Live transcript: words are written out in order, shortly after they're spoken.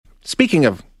speaking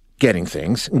of getting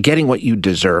things, getting what you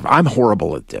deserve, I'm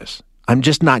horrible at this. I'm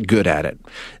just not good at it.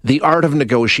 The art of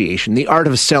negotiation, the art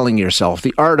of selling yourself,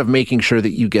 the art of making sure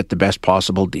that you get the best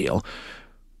possible deal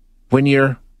when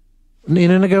you're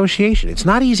in a negotiation. It's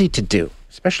not easy to do,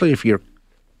 especially if you're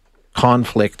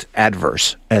conflict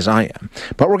adverse, as I am.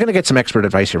 But we're going to get some expert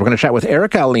advice here. We're going to chat with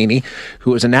Erica Alini,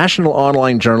 who is a national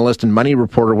online journalist and money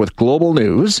reporter with Global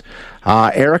News.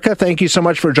 Erica, thank you so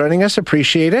much for joining us.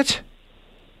 Appreciate it.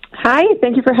 Hi,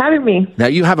 thank you for having me. Now,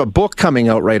 you have a book coming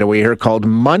out right away here called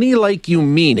Money Like You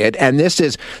Mean It, and this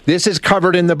is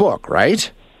covered in the book,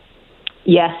 right?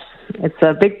 Yes, it's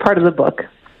a big part of the book.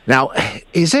 Now,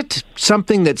 is it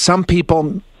something that some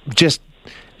people just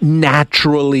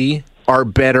naturally are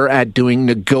better at doing,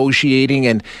 negotiating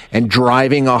and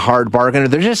driving a hard bargain? Are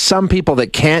there just some people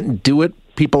that can't do it?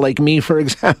 People like me, for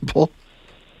example?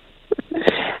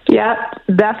 Yeah,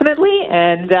 definitely.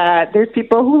 And there's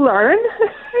people who learn,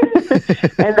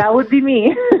 and that would be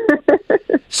me.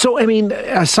 So, I mean,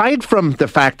 aside from the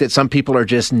fact that some people are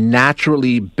just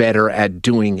naturally better at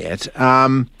doing it,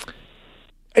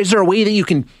 is there a way that you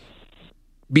can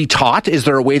be taught? Is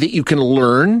there a way that you can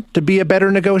learn to be a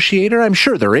better negotiator? I'm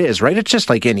sure there is, right? It's just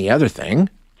like any other thing.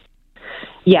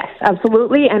 Yes,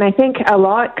 absolutely. And I think a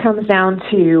lot comes down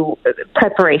to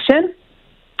preparation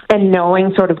and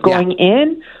knowing sort of going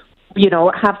in, you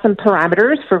know, have some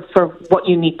parameters for what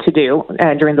you need to do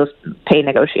during those pay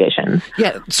negotiations.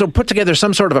 Yeah, so put together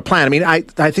some sort of a plan. I mean, I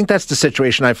think that's the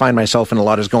situation I find myself in a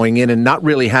lot, is going in and not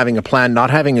really having a plan, not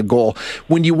having a goal.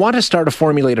 When you want to start to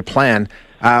formulate a plan,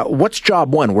 what's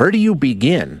job one? Where do you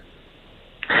begin?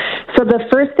 So the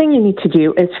first thing you need to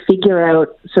do is figure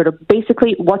out sort of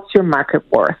basically what's your market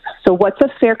worth. So what's a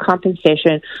fair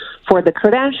compensation for the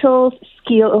credentials,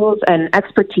 skills, and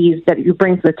expertise that you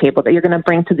bring to the table, that you're going to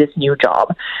bring to this new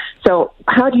job. So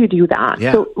how do you do that?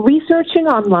 Yeah. So researching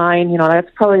online, you know,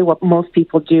 that's probably what most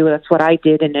people do. That's what I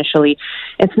did initially.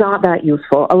 It's not that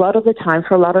useful. A lot of the time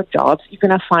for a lot of jobs, you're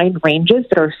going to find ranges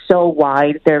that are so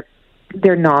wide, they're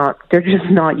just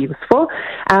not useful.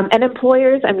 And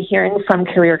employers, I'm hearing from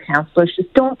career counselors,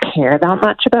 just don't care that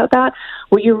much about that.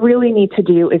 What you really need to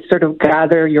do is sort of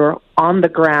gather your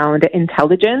on-the-ground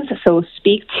intelligence. So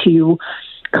speak to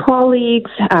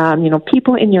colleagues,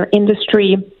 people in your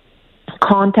industry,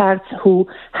 contacts who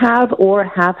have or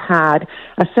have had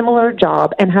a similar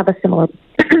job and have a similar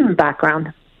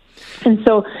background. And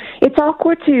so it's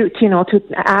awkward to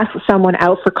ask someone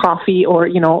out for coffee or,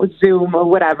 Zoom or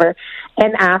whatever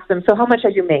and ask them, so how much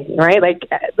are you making, right? Like,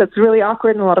 that's really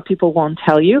awkward and a lot of people won't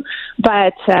tell you.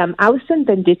 But Alison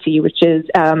Venditti,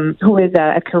 who is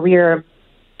a career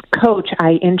coach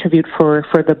I interviewed for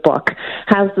the book,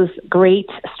 has this great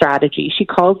strategy. She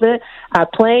calls it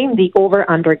playing the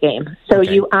over-under game. So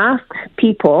you ask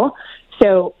people,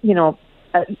 come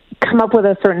up with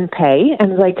a certain pay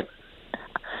and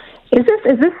is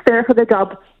this fair for the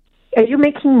job? Are you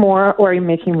making more or are you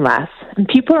making less? And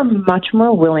people are much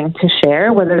more willing to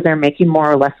share whether they're making more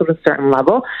or less at a certain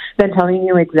level than telling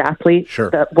you exactly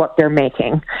what they're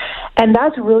making. And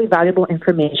that's really valuable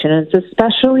information. And it's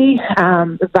especially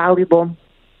valuable,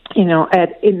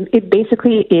 it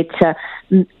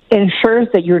ensures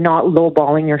that you're not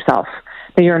lowballing yourself,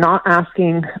 that you're not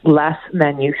asking less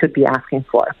than you should be asking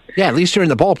for. Yeah, at least you're in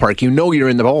the ballpark. You know you're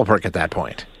in the ballpark at that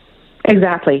point.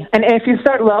 Exactly. And if you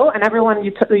start low and everyone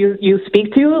you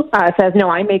speak to says,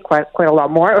 no, I make quite a lot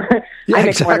more, or I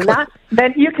make more than that,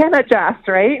 then you can adjust,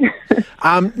 right?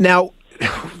 Now,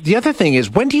 the other thing is,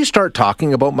 when do you start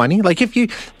talking about money? Like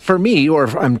for me, or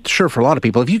I'm sure for a lot of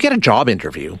people, if you get a job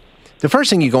interview, the first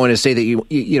thing you go in is say that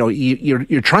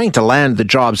you're trying to land the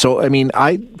job. So, I mean,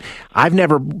 I've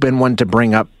never been one to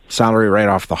bring up salary right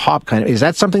off the hop. Kind of, is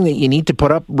that something that you need to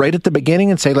put up right at the beginning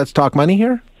and say, let's talk money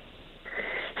here?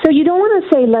 So you don't want to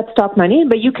say, let's talk money,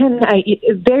 but you can,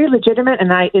 it's very legitimate,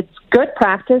 and it's good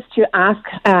practice to ask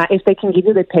if they can give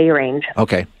you the pay range.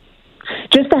 Okay.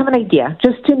 Just to have an idea,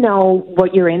 just to know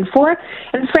what you're in for.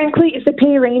 And frankly, if the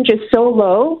pay range is so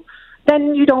low,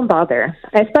 then you don't bother,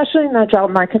 especially in a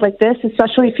job market like this,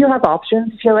 especially if you have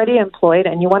options, if you're already employed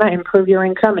and you want to improve your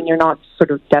income and you're not sort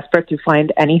of desperate to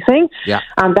find anything,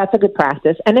 that's a good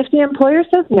practice. And if the employer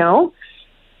says no,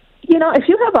 if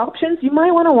you have options, you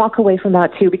might want to walk away from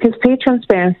that too, because pay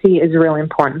transparency is really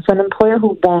important. So an employer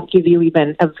who won't give you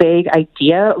even a vague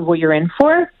idea of what you're in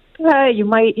for, you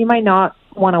might not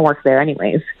want to work there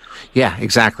anyways. Yeah,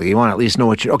 exactly. You want to at least know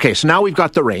what okay, so now we've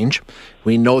got the range.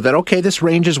 We know that, okay, this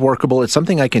range is workable. It's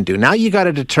something I can do. Now you got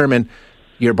to determine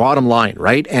your bottom line,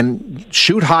 right? And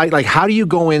shoot high. Like, how do you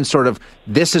go in sort of,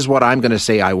 this is what I'm going to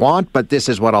say I want, but this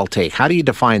is what I'll take? How do you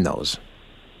define those?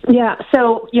 Yeah.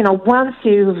 So, once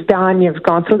you've gone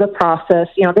through the process,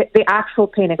 the actual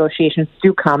pay negotiations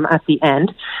do come at the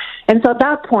end. And so at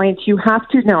that point, you have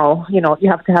to know, you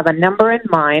have to have a number in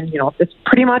mind. It's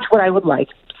pretty much what I would like.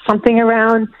 Something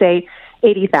around, say,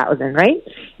 80,000, right?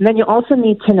 And then you also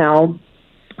need to know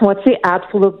what's the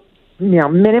absolute,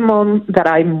 minimum that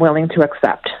I'm willing to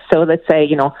accept. So let's say,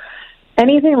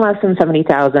 anything less than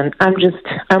 70,000,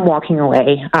 I'm walking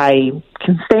away. I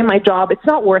can stay in my job. It's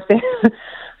not worth it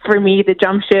for me to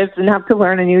jump shifts and have to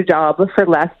learn a new job for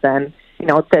less than,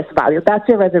 this value. That's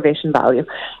your reservation value.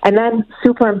 And then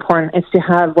super important is to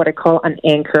have what I call an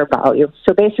anchor value.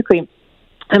 So basically,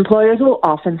 employers will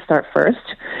often start first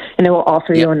and they will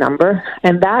offer you a number.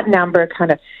 And that number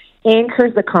kind of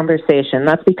anchors the conversation.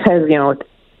 That's because,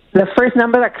 the first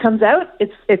number that comes out,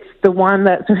 it's the one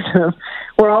that sort of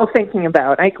we're all thinking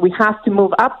about. We have to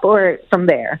move up or from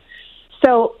there.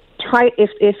 So try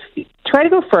to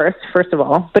go first of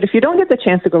all. But if you don't get the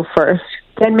chance to go first,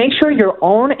 then make sure your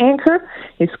own anchor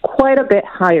is quite a bit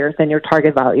higher than your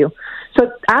target value.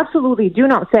 So absolutely do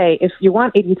not say, if you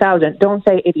want 80,000, don't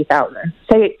say 80,000.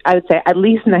 I would say at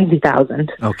least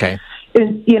 90,000. Okay.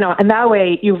 And that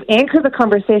way you've anchored the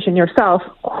conversation yourself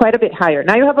quite a bit higher.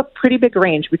 Now you have a pretty big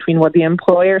range between what the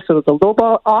employer, so the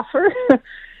lowball offer,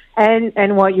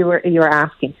 and what you're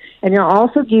asking. And you're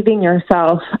also giving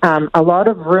yourself a lot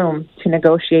of room to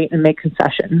negotiate and make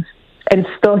concessions and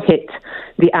still hit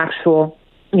the actual,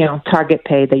 target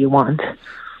pay that you want.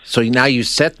 So now you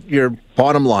set your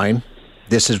bottom line.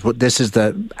 This is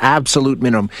the absolute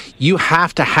minimum. You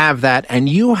have to have that, and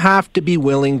you have to be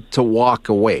willing to walk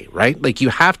away, right? Like you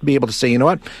have to be able to say, you know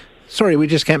what? Sorry, we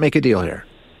just can't make a deal here.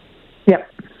 Yep.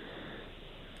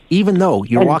 Even though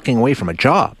you're walking away from a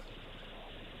job.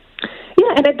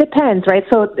 Yeah, and it depends, right?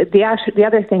 So the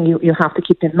other thing you have to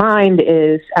keep in mind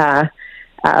is,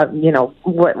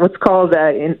 what's called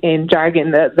in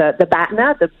jargon the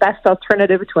BATNA, the best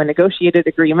alternative to a negotiated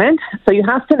agreement. So you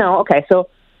have to know, okay, so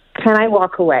can I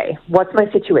walk away? What's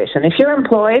my situation? If you're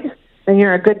employed, then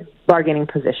you're in a good bargaining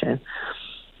position.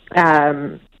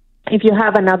 If you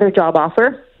have another job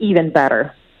offer, even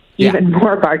better, even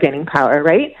more bargaining power,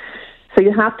 right? So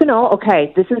you have to know,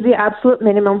 okay, this is the absolute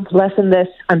minimum. Less than this,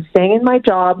 I'm staying in my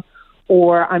job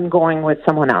or I'm going with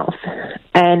someone else.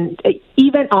 And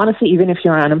even if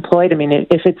you're unemployed,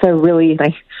 if it's a really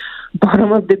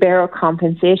bottom of the barrel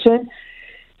compensation,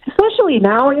 especially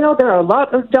now, there are a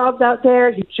lot of jobs out there.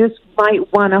 You just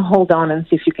might want to hold on and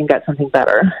see if you can get something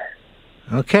better.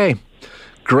 Okay.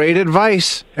 Great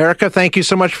advice. Erica, thank you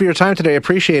so much for your time today. I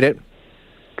appreciate it.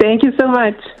 Thank you so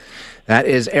much. That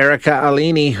is Erica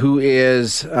Alini, who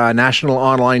is a national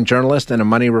online journalist and a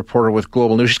money reporter with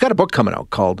Global News. She's got a book coming out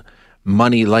called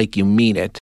Money Like You Mean It.